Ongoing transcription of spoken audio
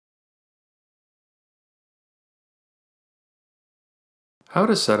How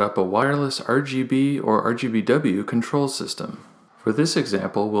to set up a wireless RGB or rgb-w control system. For this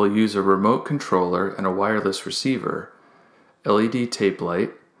example, we'll use a remote controller and a wireless receiver, LED tape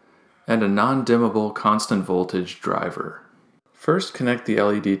light, and a non-dimmable constant voltage driver. First, connect the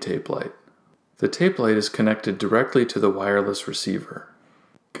LED tape light. The tape light is connected directly to the wireless receiver.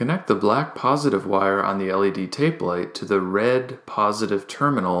 Connect the black positive wire on the LED tape light to the red positive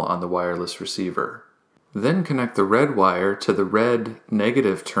terminal on the wireless receiver. Then connect the red wire to the red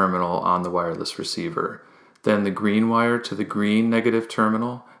negative terminal on the wireless receiver, then the green wire to the green negative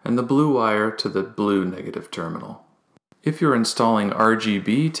terminal, and the blue wire to the blue negative terminal. If you're installing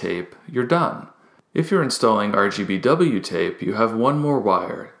RGB tape, you're done. If you're installing rgb-w tape, you have one more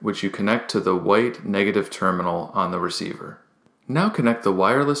wire, which you connect to the white negative terminal on the receiver. Now connect the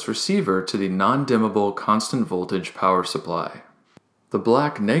wireless receiver to the non-dimmable constant voltage power supply. The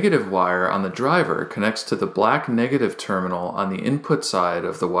black negative wire on the driver connects to the black negative terminal on the input side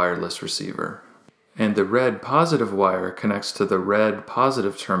of the wireless receiver, and the red positive wire connects to the red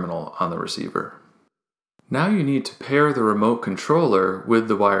positive terminal on the receiver. Now you need to pair the remote controller with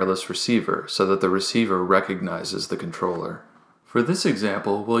the wireless receiver so that the receiver recognizes the controller. For this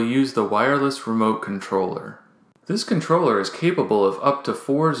example, we'll use the wireless remote controller. This controller is capable of up to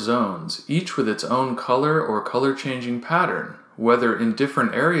 4 zones, each with its own color or color-changing pattern, whether in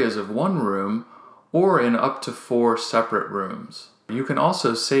different areas of one room or in up to 4 separate rooms. You can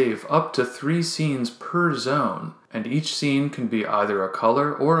also save up to 3 scenes per zone, and each scene can be either a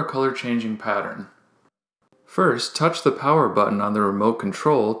color or a color-changing pattern. First, touch the power button on the remote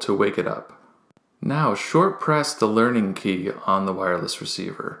control to wake it up. Now short press the learning key on the wireless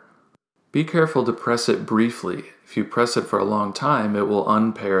receiver. Be careful to press it briefly. If you press it for a long time, it will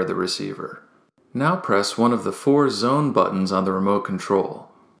unpair the receiver. Now press one of the 4 zone buttons on the remote control.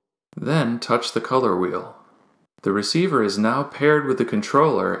 Then touch the color wheel. The receiver is now paired with the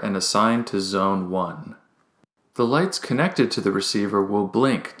controller and assigned to zone 1. The lights connected to the receiver will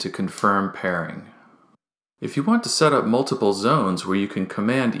blink to confirm pairing. If you want to set up multiple zones where you can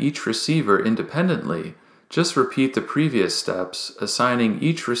command each receiver independently, just repeat the previous steps, assigning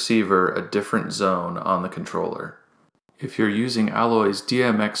each receiver a different zone on the controller. If you're using Alloy's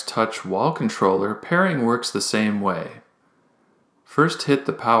DMX Touch wall controller, pairing works the same way. First hit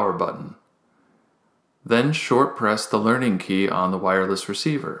the power button. Then short press the learning key on the wireless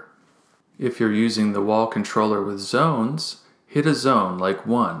receiver. If you're using the wall controller with zones, hit a zone like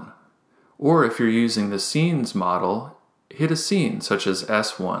 1. Or if you're using the scenes model, hit a scene such as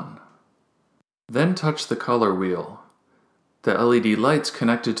S1. Then touch the color wheel. The LED lights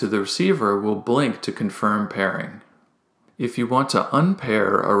connected to the receiver will blink to confirm pairing. If you want to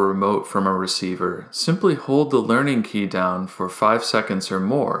unpair a remote from a receiver, simply hold the learning key down for 5 seconds or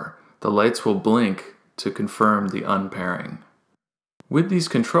more. The lights will blink to confirm the unpairing. With these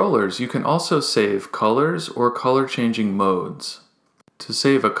controllers, you can also save colors or color-changing modes. To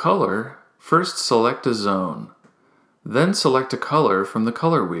save a color, first select a zone. Then select a color from the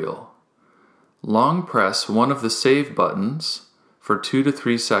color wheel. Long press one of the save buttons for 2 to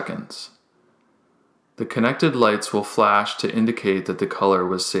 3 seconds. The connected lights will flash to indicate that the color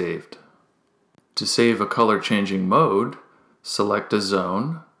was saved. To save a color-changing mode, select a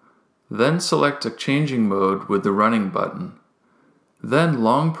zone, then select a changing mode with the running button. Then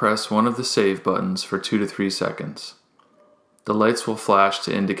long press one of the save buttons for 2 to 3 seconds. The lights will flash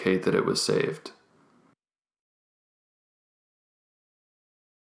to indicate that it was saved.